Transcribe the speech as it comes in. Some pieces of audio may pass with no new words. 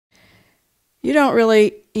You don't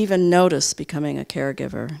really even notice becoming a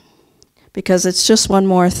caregiver because it's just one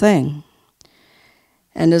more thing.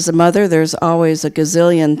 And as a mother, there's always a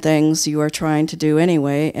gazillion things you are trying to do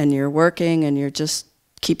anyway, and you're working and you're just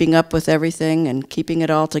keeping up with everything and keeping it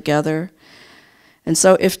all together. And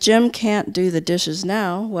so if Jim can't do the dishes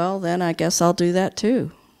now, well, then I guess I'll do that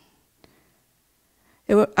too.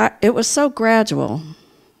 It was so gradual,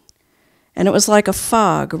 and it was like a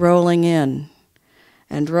fog rolling in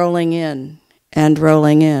and rolling in and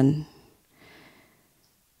rolling in,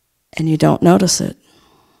 and you don't notice it.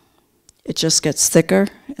 It just gets thicker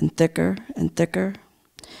and thicker and thicker,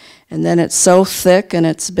 and then it's so thick and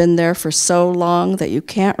it's been there for so long that you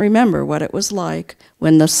can't remember what it was like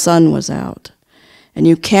when the sun was out, and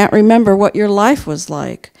you can't remember what your life was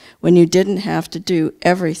like when you didn't have to do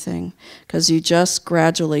everything, because you just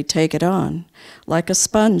gradually take it on, like a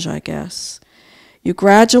sponge, I guess. You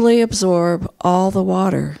gradually absorb all the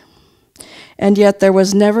water. And yet there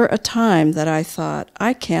was never a time that I thought,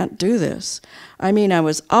 I can't do this. I mean, I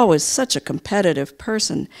was always such a competitive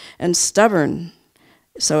person and stubborn,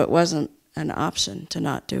 so it wasn't an option to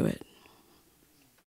not do it.